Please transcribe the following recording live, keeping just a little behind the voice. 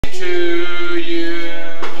to you.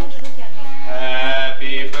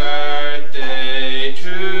 Happy birthday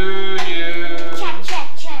to you.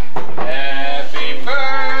 Happy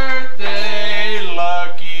birthday,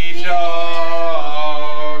 lucky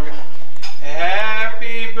dog.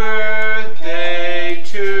 Happy birthday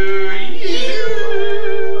to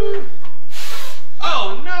you.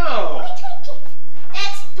 Oh no!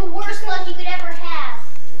 That's the worst luck you could ever have.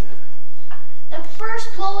 The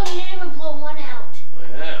first blow and you didn't even blow one out.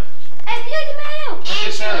 Wow. Hey, pick him out! What's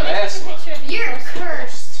the sound of asthma? You're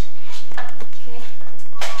cursed. Okay.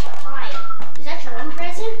 Why? Is that your own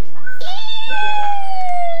present?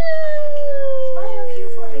 Smile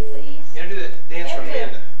cute for me, please. You gotta do that dance for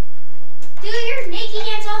Amanda. Do your naked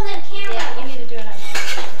dance on the camera. Yeah, you need to do it on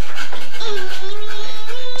your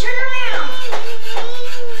Turn around.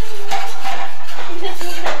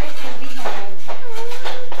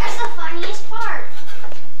 That's the funniest part.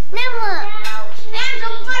 Now,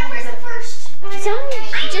 don't buy present first. Someone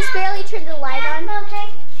just barely turned the light on. Okay.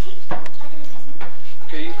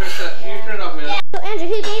 Okay, you press that. You turn it off, Amanda. So Andrew,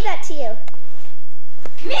 who gave that to you?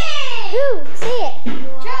 Me. Who? Say it.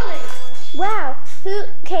 Joey. Wow. Who?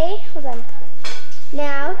 Okay, hold on.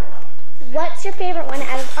 Now, what's your favorite one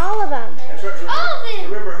out of all of them? That's right. All of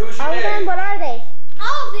them. Remember, who's your All of them? daddy? What are they?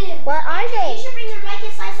 All of them. What are You they? should bring your bike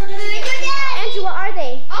inside so it doesn't get wet. Andrew, what are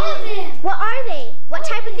they? All of them. What are they? What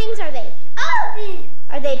type of things are they? All of them.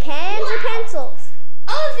 Are they pens or pencils?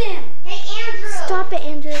 All of them. Hey, Andrew. Stop it,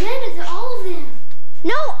 Andrew. Amanda, they're all of them.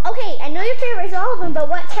 No, okay, I know your favorite is all of them, but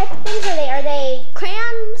what type of things are they? Are they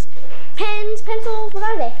crayons, pens, pencils? What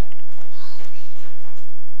are they?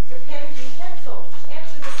 The pens and pencils.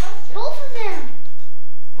 Answer the question. Both of them.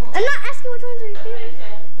 I'm not asking which ones are your favorite.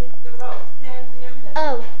 They're both pens and pencils.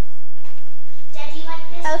 Oh, Dad, do you like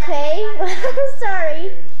this? okay.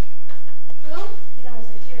 Sorry. Who? He almost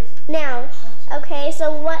said yours. Now, okay,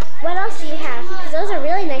 so what else do you have? Because those are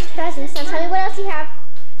really nice presents. Now tell me what else you have.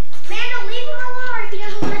 Amanda, leave him alone if he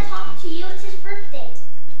doesn't want to talk to you. It's his birthday.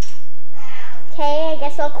 Okay, I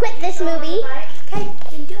guess I'll quit this movie. Okay,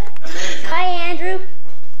 then do it. Hi, Andrew.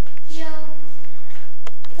 Yo.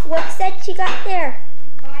 What's that you got there?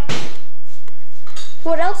 Bye.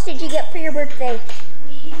 What else did you get for your birthday?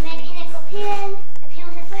 Mechanical pen, a pen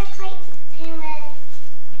with a flashlight, a pen with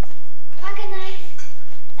a pocket knife,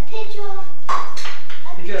 a pencil,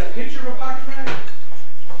 You got a picture of a pocket knife?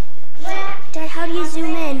 Dad, how do you zoom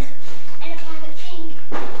in? and a private thing,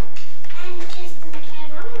 and just the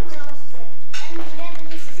mechanical pencil, and whatever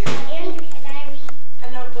this is called, and a diary,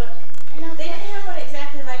 A notebook. a notebook, They didn't have one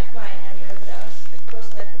exactly like mine, Andrew, but I was close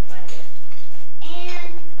enough to find it.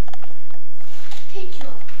 and a picture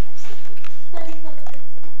of something. What is it called?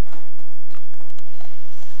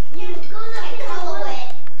 You go and color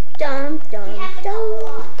it. Dum, You dum, have to color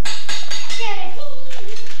dum. it.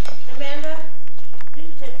 Amanda, you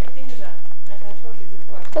should take your things up, like I told you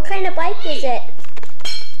before. What kind of bike is it?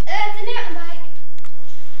 It's a mountain bike.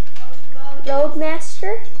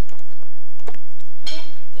 Roadmaster?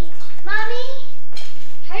 Mommy,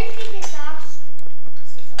 how do you pick this up?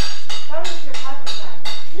 How is your pocket back?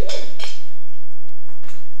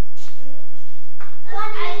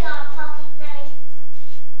 I got a pocket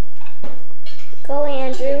knife. Go,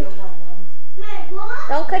 Andrew.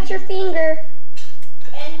 Don't cut your finger.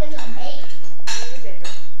 And with an 8. You're bigger.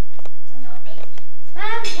 No, 8.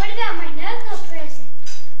 Mom, what about my Nuzzle present?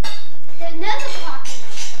 The Nuzzle pocket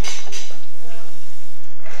knife.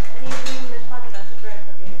 I need to bring this pocket knife to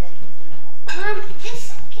Grandpa again. Mom, this,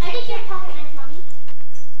 I did get a pocket knife, Mommy.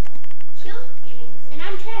 Two? And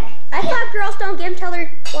I'm 10. I thought girls don't get them till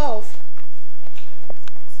they're 12.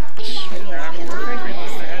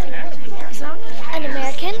 An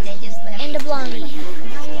American and a blondie.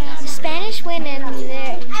 Spanish went in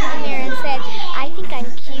there and said, I think I'm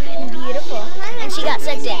cute and beautiful. And she got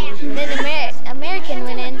sucked in. Then American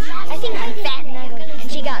went in, I think I'm fat and ugly.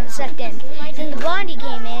 And she got sucked in. Then the blondie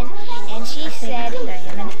came in and she said,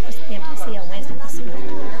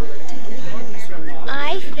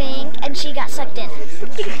 I think, and she got sucked in.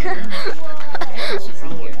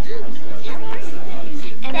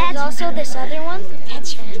 And there's also this other one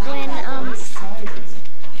when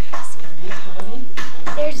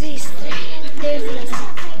there's these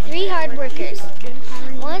three hard workers.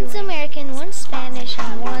 One's American, one's Spanish,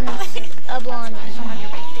 and one's a blonde.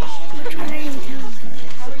 Which one are you telling?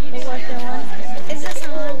 The working one. Is this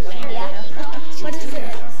one? Yeah. What is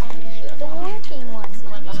it? The working one. The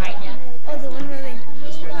one behind you. Oh, the one where they.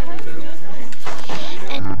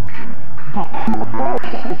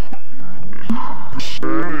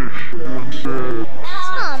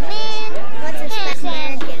 Oh man, what's a Spanish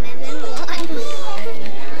American and then blonde?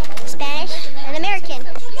 Spanish and American.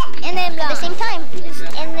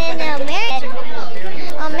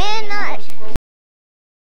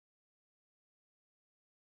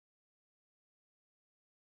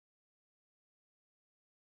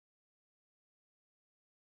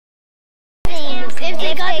 if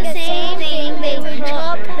they got the same thing, they would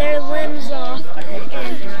chop their limbs off and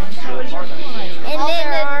all then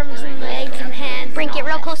their arms and legs and hands. Bring it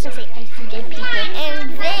real close and say, I forgive people.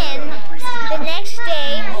 And then the next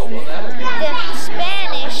day, the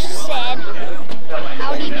Spanish said,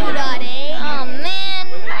 Howdy doodad, eh? "Oh man,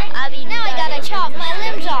 now I gotta chop my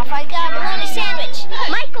limbs off. I got bologna sandwich."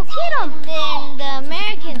 Michael, get him! Then the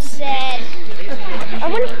Americans said,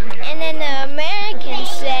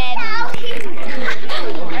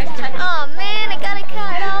 "Oh man, I gotta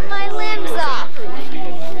cut all my limbs off."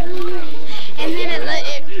 And then at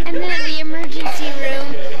the emergency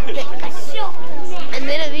room,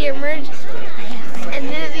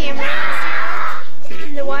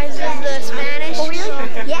 the wives of the Spanish. Oh, really?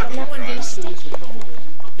 Yeah.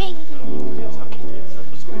 Bing.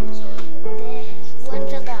 The one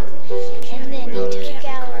fell down, and then he took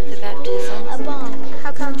out The baptism. a bomb.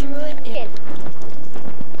 How come? Threw it.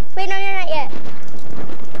 Wait, no, you're not yet.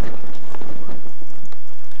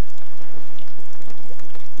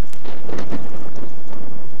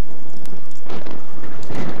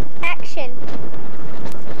 Action.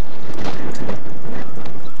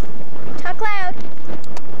 Talk loud.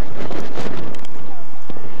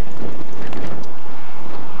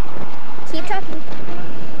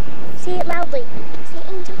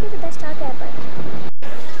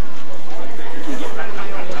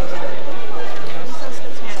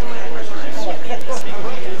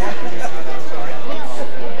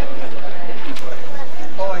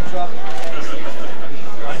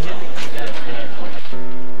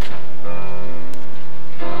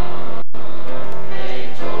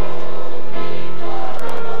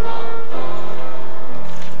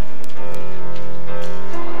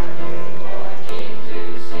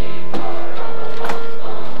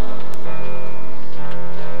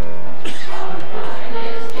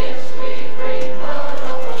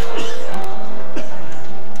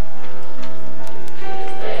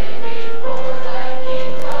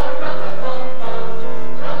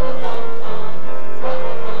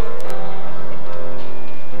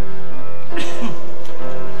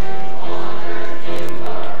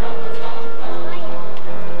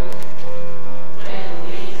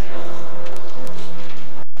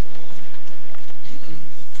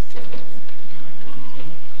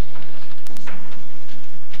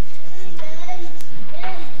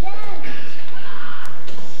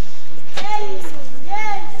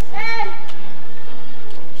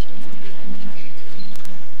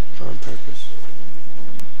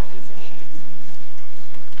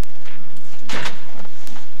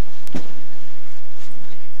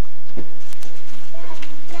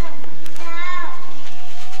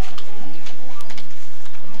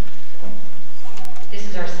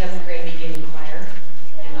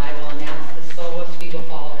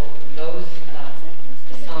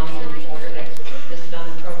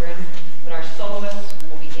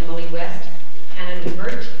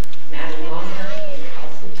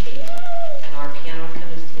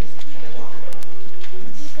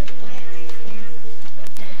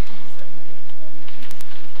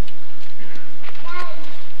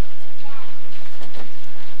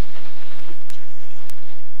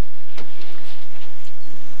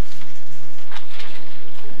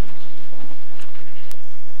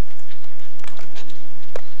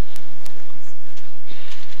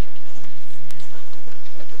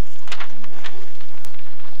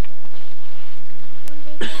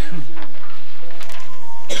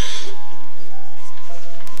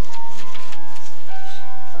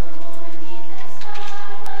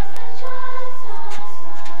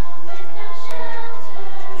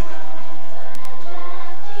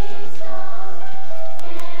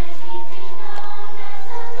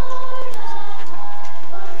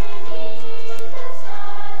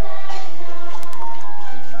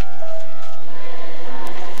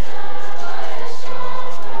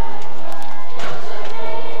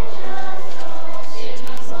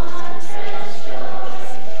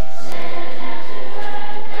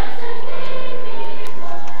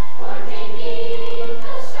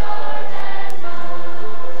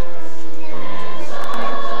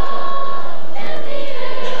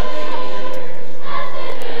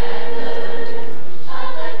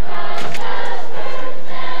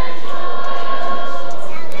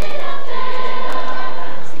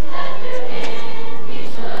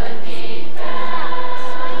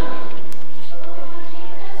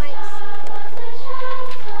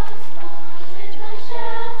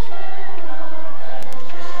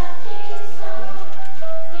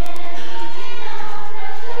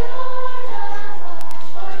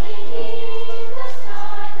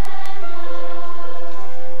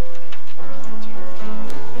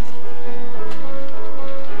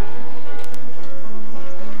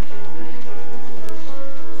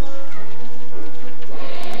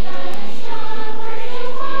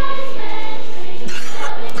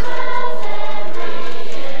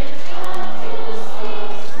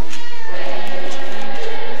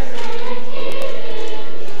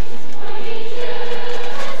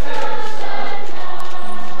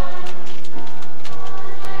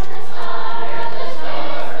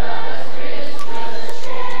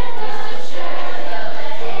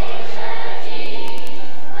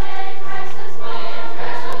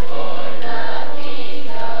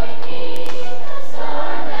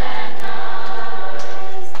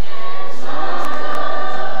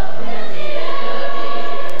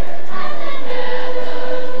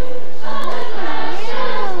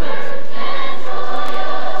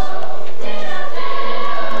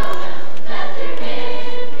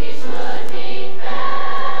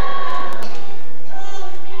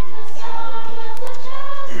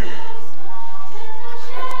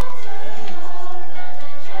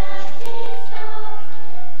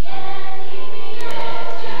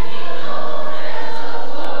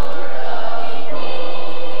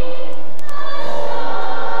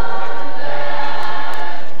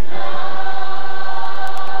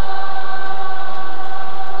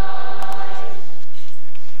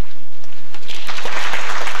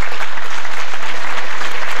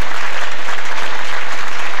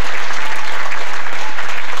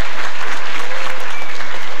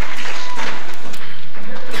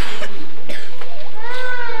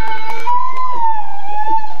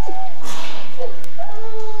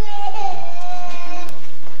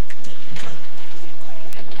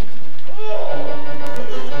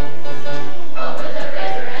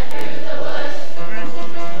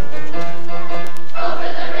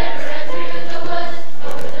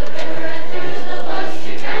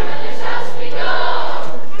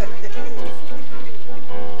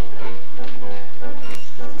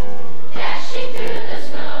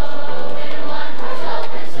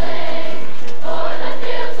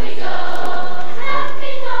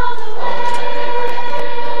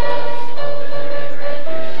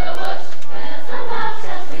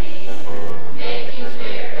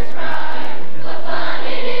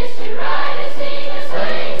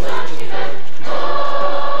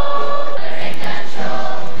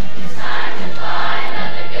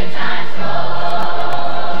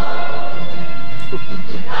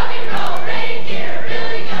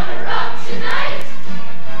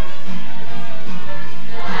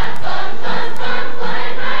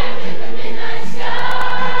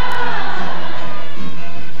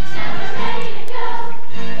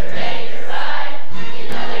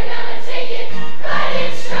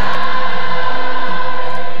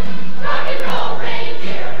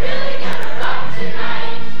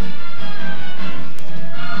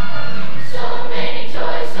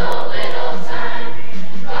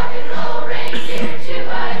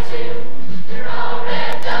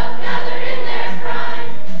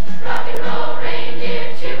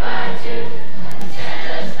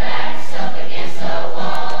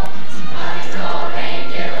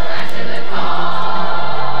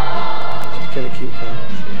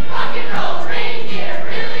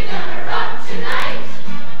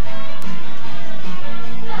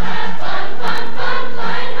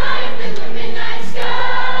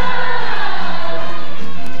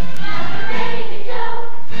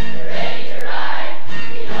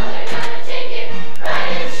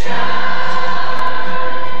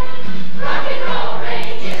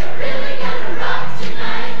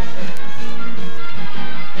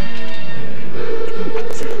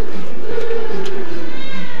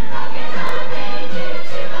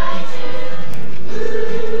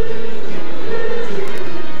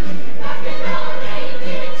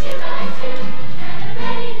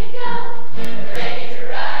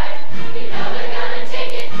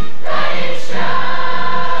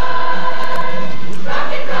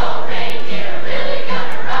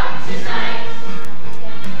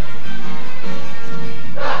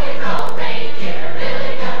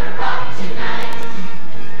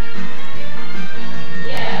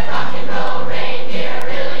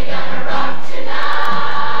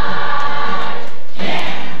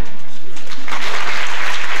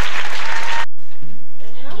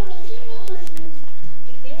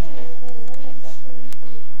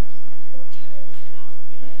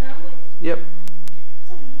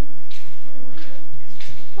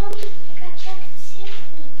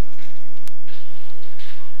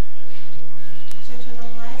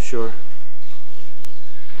 Sure.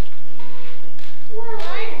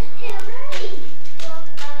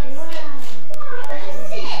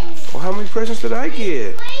 Well, how many presents did I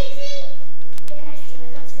get?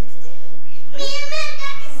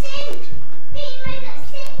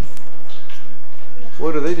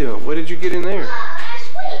 What are they doing? What did you get in there?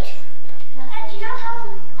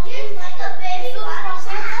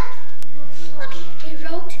 Look, he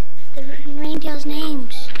wrote the reindeer's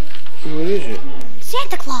names. What is it?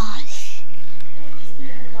 Santa Claus.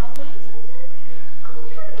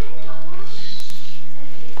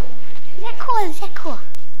 Is that cool? Is that cool?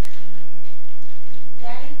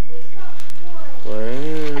 Wow.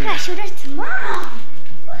 I gotta show this to Mom.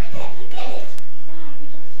 Look at that. Look at it.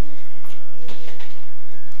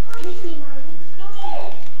 Miss me, Mommy. Look at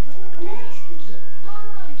it.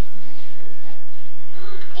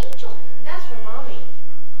 Angel. That's for Mommy.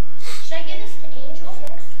 Should I give this to Angel?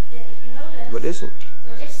 Yeah, if you notice. What is it?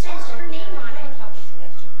 It says her name on it.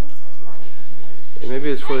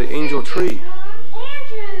 Maybe it's for the angel tree. Andrew!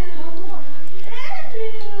 Can I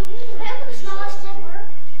open the smallest thing?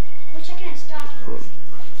 We're checking in stockings. Where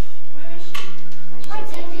is she?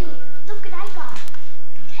 Right, Andrew. Look what I got.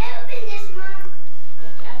 Can I open this, Mom?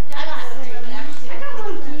 I got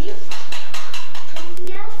one for you.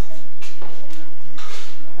 Anything else?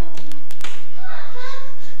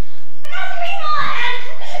 I got 3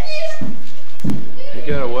 more! You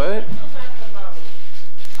got a what?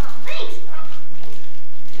 Oh, thanks.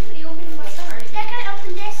 Somebody open my card. Can I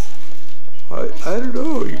open this? I don't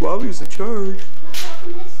know. Your mommy's in charge. Let's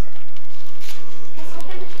open this. Let's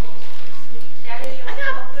open it. Daddy, you I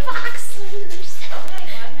got want to open? boxes. Okay, go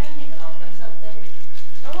ahead and you can open something.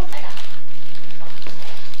 Oh, look, I got.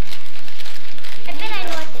 I bet I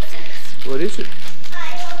know what this is. What is it? I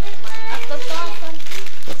opened one. A football something.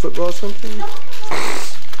 A football something? A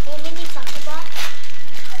mini soccer ball.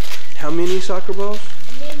 How many soccer balls?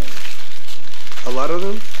 A mini. A lot of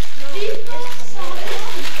them?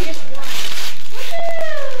 Just one.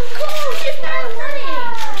 Cool, just got money.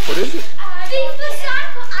 What is it? FIFA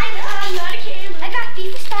soccer. I got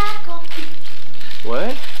FIFA soccer.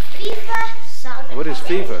 What? FIFA soccer. What is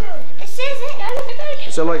FIFA? It says it.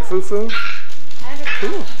 Is that like foo-foo?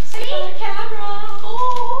 Cool.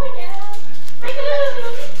 Oh, yeah.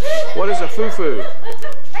 What is a foo-foo?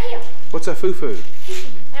 Right here. What's a foo-foo?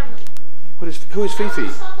 I don't know. Who is Fifi?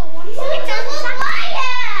 It's a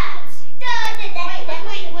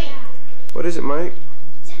wait. What is it, Mike?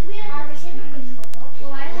 Or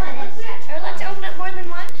let's open up more than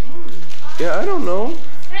one. Yeah, I don't know.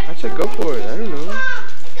 I said go for it. I don't know.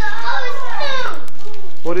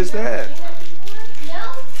 What is that?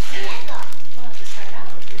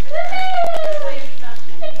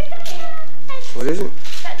 What is it?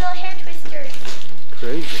 Got little hair twisters.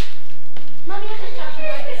 Crazy. Mommy, I got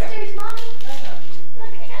hair twisters, Mommy. Look, I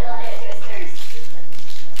got little hair twisters.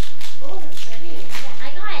 Oh, that's pretty. Yeah, I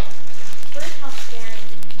got it. Birdhouse Karen.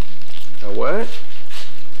 A what?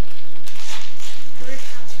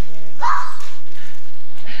 Birdhouse Karen.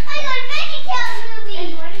 I got a Becky Tales movie.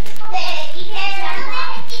 And what is it called? Becky Tales.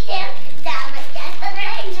 Becky Tales. That was just a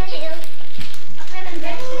Becky Tales. Okay, then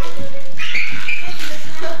Becky Tales.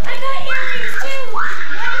 I got earrings too.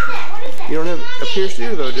 What is that? You don't have a pierced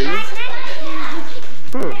ear though, do you?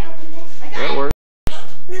 Hmm. That works.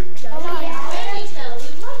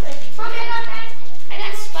 I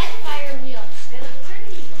got Spitfire wheels. They look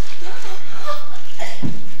pretty.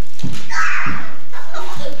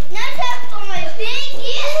 Now time for my big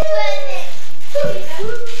gift present.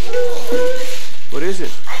 What is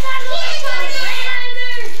it? I got an electronic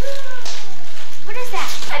blender. What is that?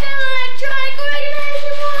 I got an electronic organizer.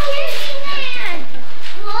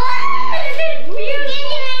 What?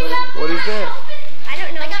 What is that? I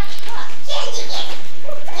don't know. I got candy leg.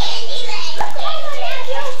 Candy leg.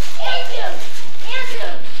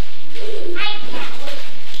 Andrew. I can't wait.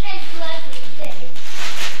 That's lovely.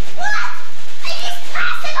 What? I just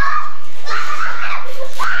pressed it off.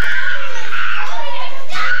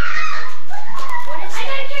 What is it? I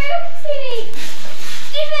got a karaoke CD.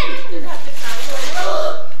 Steven.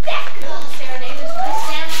 Basketball. Serenade is The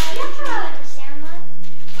Sandlot. The Sandlot.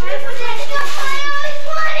 That's what I always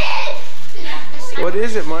wanted. What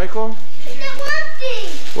is it, Michael? It's the one thing.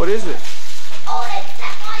 What is it? Oh, it's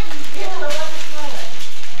that one.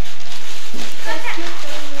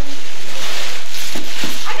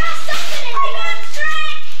 I got something in here. I got a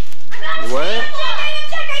track. What? I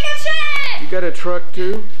got track. You got a truck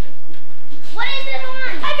too? What is it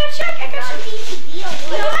on? I got track. I got some DVD.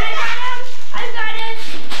 No, I got it.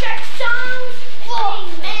 Track songs. Whoa,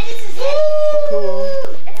 man, this is it. Cool.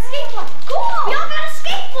 It's a skateboard. Cool. We all got a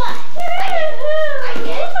skateboard. I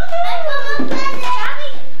get it.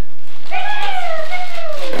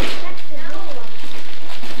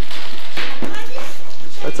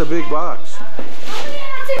 a big box. Oh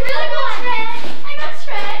yeah, it's a really good Shred. I got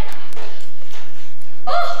Shred.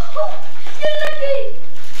 Oh, you're lucky.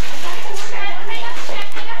 I got Shred. I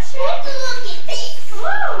got Shred. Look at this.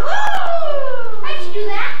 Whoa. How'd you do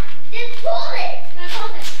that? Just pull it. Can I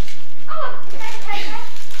hold it? Oh, yeah.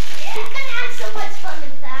 You're gonna have so much fun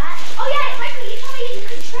with that. Oh yeah, Michael, you told me you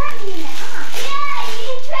could trap me in it, huh? Yeah, you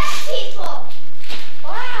can trap people.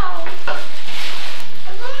 Wow.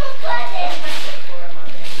 A little cousin.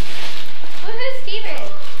 Woohoo, Steven.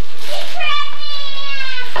 He trapped me.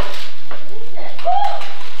 Cool.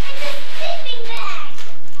 It's a sleeping bag.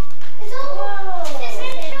 It's all. This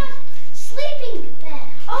is a sleeping bag.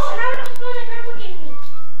 Oh, and I would have thrown a grandma gave me.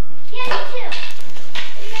 Yeah, me too.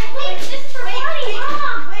 Wait, this is for Mommy.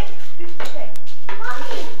 Mom. Wait. Okay.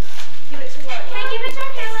 Mommy. Give it to Lauren. Can I give it to her?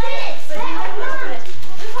 What's this? But you have to open it.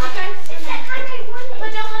 It's that kind I wanted. But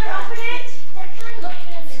don't let her open it. That kind. Look,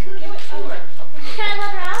 it's Give it to her. Can I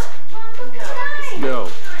let her out? Mom, look at that. No.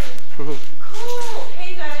 Cool.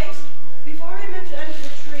 Hey guys, before we move to under the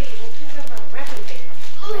tree, we'll pick up our wrapping paper.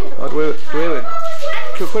 Oh, do we have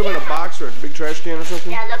can we put them in a box or a big trash can or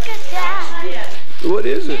something? Yeah, look at that. Yeah. What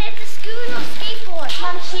is it? It's a scooter skateboard.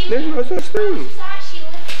 Mom, she There's no such thing. she lifted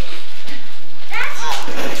it. That's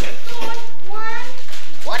one.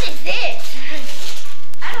 What is this?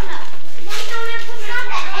 I don't know. Mom, I'm gonna put it on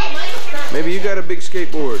the head. Maybe you got a big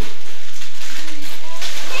skateboard.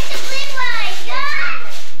 Take the blue one. Yeah.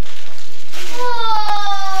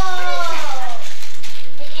 Whoa.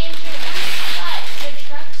 Hey, Andrew.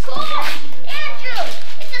 Cool. Andrew,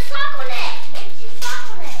 it's a soccer net. It's a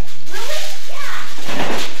soccer net. Really? Yeah.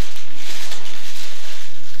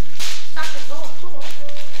 Soccer goal. Cool.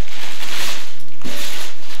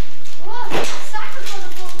 Whoa, soccer goal to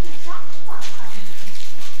go in the soccer ball.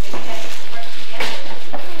 Okay, work together.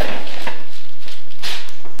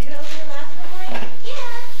 You gonna open your last one, Mike?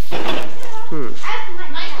 Yeah.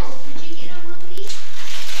 Michael, did you get a movie?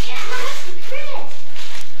 Yeah, that's the Chris.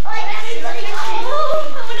 Oh, everybody got a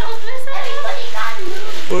movie. I'm gonna open this up. Everybody got a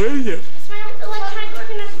movie. What is it? It's my electronic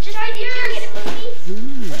organizer. Just like you get a movie.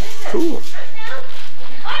 Cool. No?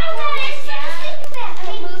 Oh, no, that is a sleeping bag.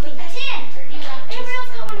 I mean, movie. That's it. Anybody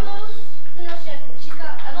else got one of those? No, she's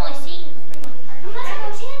got. I've only seen one. You must have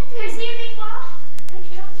a 10. Can I see your big ball?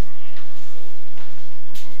 Thank you.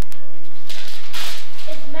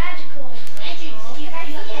 It's magical. Andrew, you guys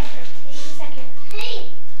see it? Just a second.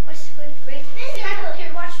 Hey! What's good? Great. Hey, Michael,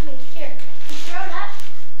 here, watch me. Here. You throw it up.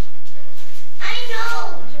 I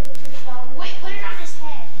know. Wait, put it on his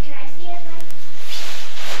head. Can I see it, Mike?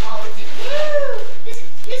 Oh, it's new. This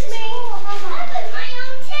is cool. I put my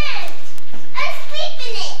own tent. I sleep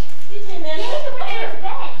in it. Excuse me, man. Yeah, you can put it in his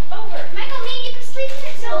bed. Over. Michael, me, you can sleep in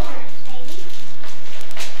it. Over, baby.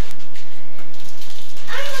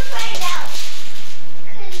 I'm gonna try it out.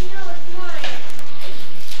 Cause you know it's mine.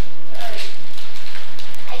 Sorry.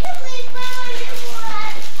 I can please grandma do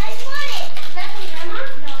what? I want it. That's what grandma?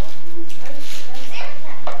 No.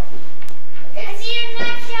 Santa. It's your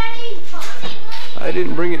nut, Daddy. Mommy, what? I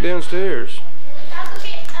didn't bring it downstairs. I'll go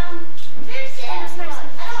get there's Santa's one.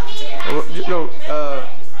 I don't need it. Oh, no, What did you say from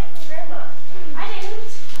Grandma? I didn't.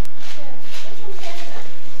 Which one's Santa?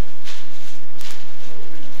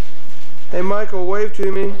 hey Michael, wave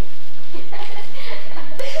to me.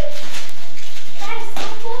 That is so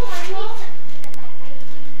cool, Michael.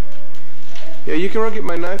 Yeah, you can run get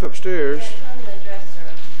my knife upstairs. It's on the dresser.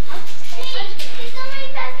 Hey, did somebody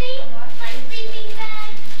pass me my sleeping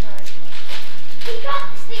bag? He got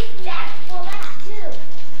the sleeping bag for that too.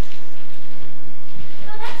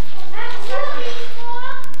 No, that's cool. Who are these for?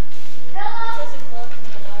 It Yellow. says it glows in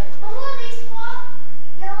the dark. Who are these for?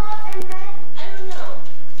 Yellow and red. I don't know.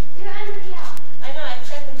 You're under here. I know, I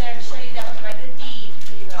set them there to show you that was my good deed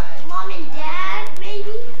for you guys. Mom and Dad,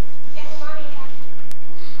 maybe? Yeah, Mommy and Dad.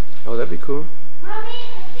 Oh, that'd be cool. Mommy,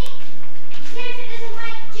 I think Santa doesn't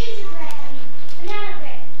like gingerbread. I mean, banana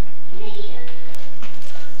bread. You didn't eat it.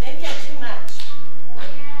 Maybe I too much.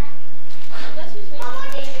 Yeah. That's just me. Mama,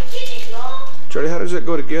 did you get it all? Charlie, how does that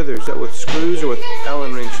go together? Is that with screws or with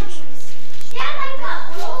Allen wrenches? Yeah,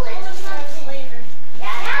 like bullets or something. Later.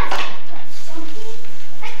 Yeah, that's something.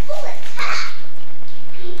 Like bullets. Ha!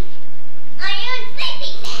 I am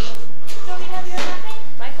sleeping then. Don't we have your weapon?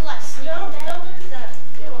 Michael, don't lose that.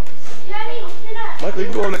 Daddy, open it up. Michael, you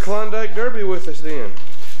can go on the Klondike Derby with us then.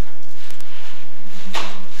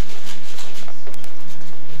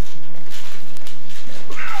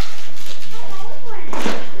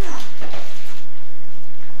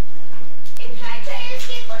 If I try to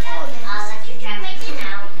escape on that, I'll let you try making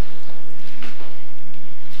out.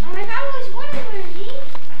 Oh my God, I always wondered where he.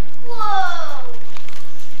 Whoa!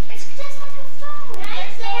 It's just like a phone.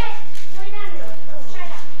 Nice.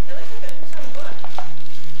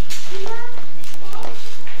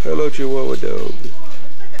 about your wawa dog?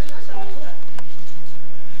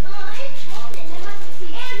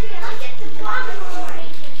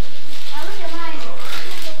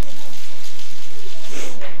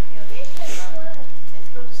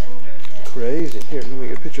 Crazy. Here, let me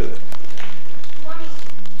get a picture of that.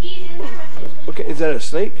 Okay, is that a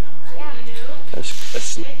snake? Yeah. A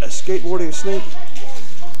skateboarding snake?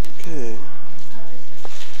 Okay.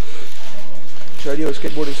 Try to do a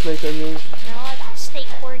skateboarding snake on yours? No, I got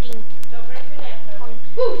skateboarding.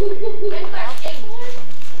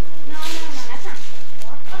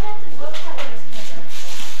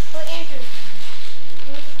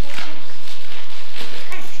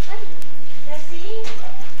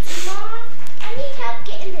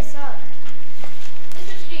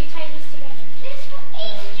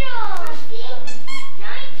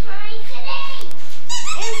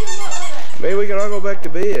 Maybe we can all go back to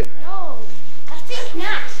bed. No, I think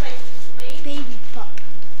not. Baby fuck.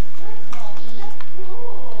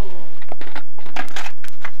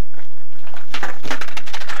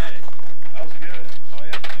 Hey, that was good. All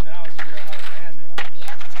you have to do now is figure out how to land it.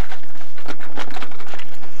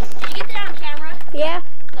 Did you get that on camera? Yeah.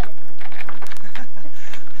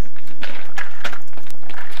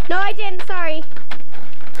 No, I didn't. Sorry.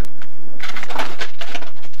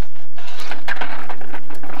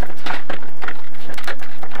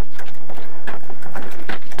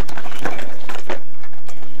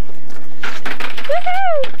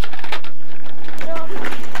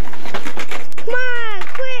 Come on,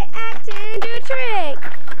 quit acting and do a trick.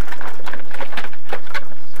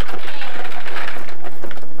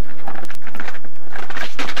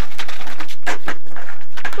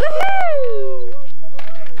 Woohoo!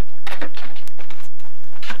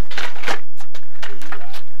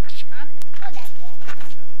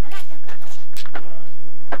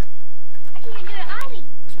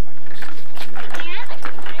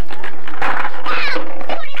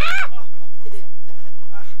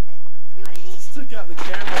 Took out the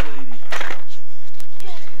camera lady.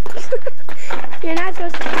 You're not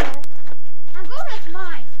supposed to do that. I'm going with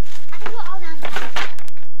mine. I can do it all down.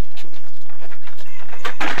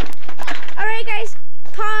 Alright guys,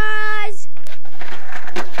 pause.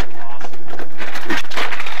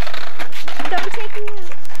 Don't take me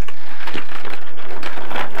out.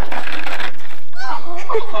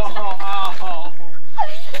 Oh.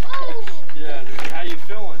 Yeah, dude, how you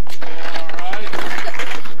feeling? You feeling alright?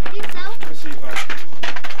 Think so? Let's see if I can do one.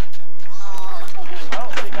 I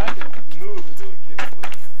don't think I can move and do a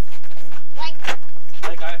kickflip. Like, I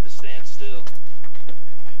think I have to stand still.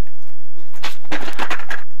 I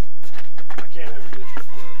can't ever do a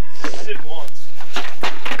flip. I did once.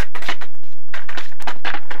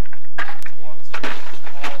 Once was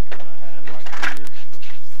all that I had in my career.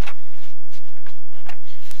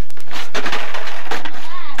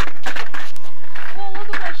 whoa, look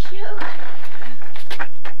at my shoe.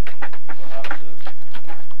 What happened to it?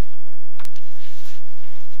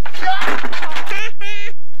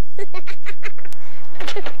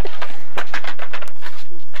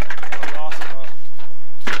 That was awesome, huh?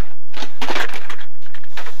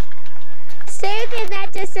 Stay within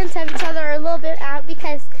that distance of each other a little bit out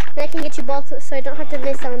because then I can get you both so I don't have to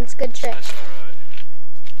miss someone's good trick. That's alright.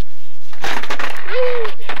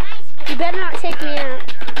 You better not take me out.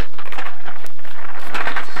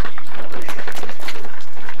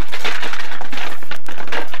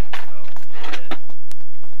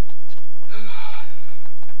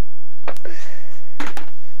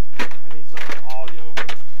 I need something all over.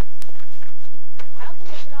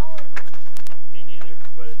 Me neither,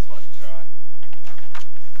 but it's fun to try.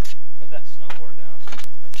 Put that snowboard down.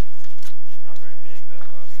 That's not very big though,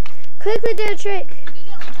 huh? Quickly do a trick. You can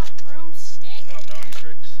get like a broomstick. I don't know any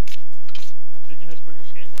tricks. You can just put your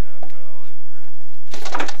skateboard down and put it all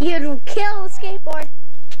over it. You'd kill a skateboard.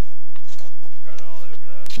 Got it all over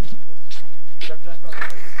that. Except that's not really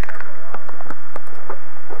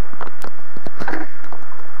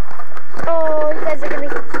Oh, you guys are gonna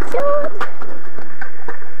get killed.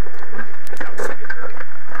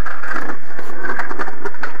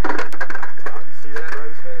 See that right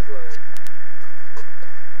between his legs?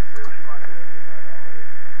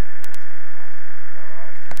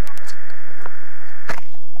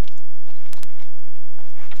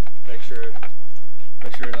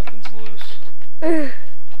 Make sure nothing's loose.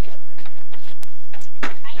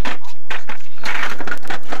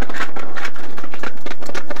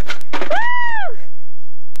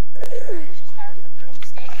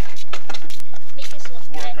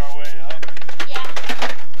 Work our way up.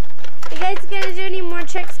 You guys gonna do any more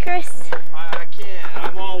tricks, Chris? I can't.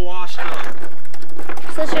 I'm all washed up.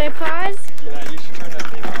 So should I pause? Yeah, you should turn that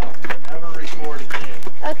thing off. Never record again.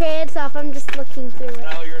 Okay. hands off. I'm just looking through it.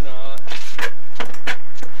 No, you're not.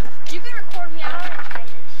 You can record me. I'm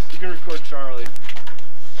excited. You can record Charlie.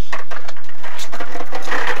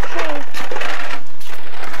 Okay.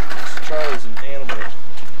 Charlie's an animal.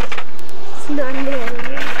 It's not an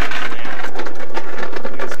animal. Yeah, he's an animal.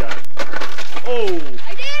 Look at this guy. Oh!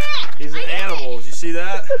 I did it! He's an animal. Did you see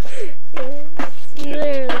that? Yeah. He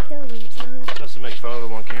literally killed himself. Supposed to make fun of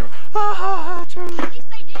him on camera. Ha ha ha, Charlie. At least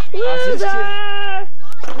I did it. I was just kidding.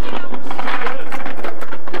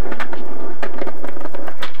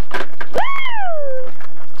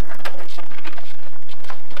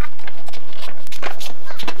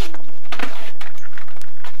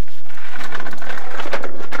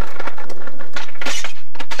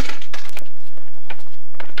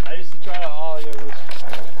 I used to try to ollie over this.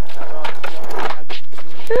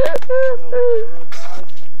 Yeah.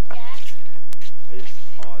 I used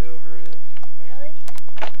to ollie over it. Really?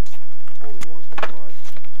 Only once or twice.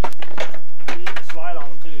 You can slide on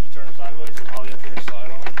them too. You turn them sideways and ollie up here and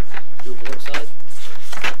slide on them. Do a board side.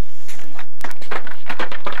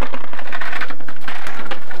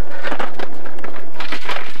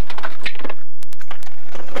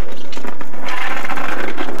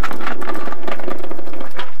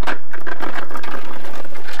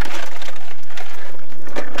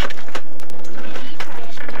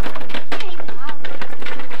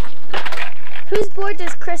 Whose board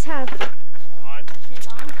does Chris have? Mine. His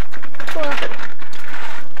mom. Well,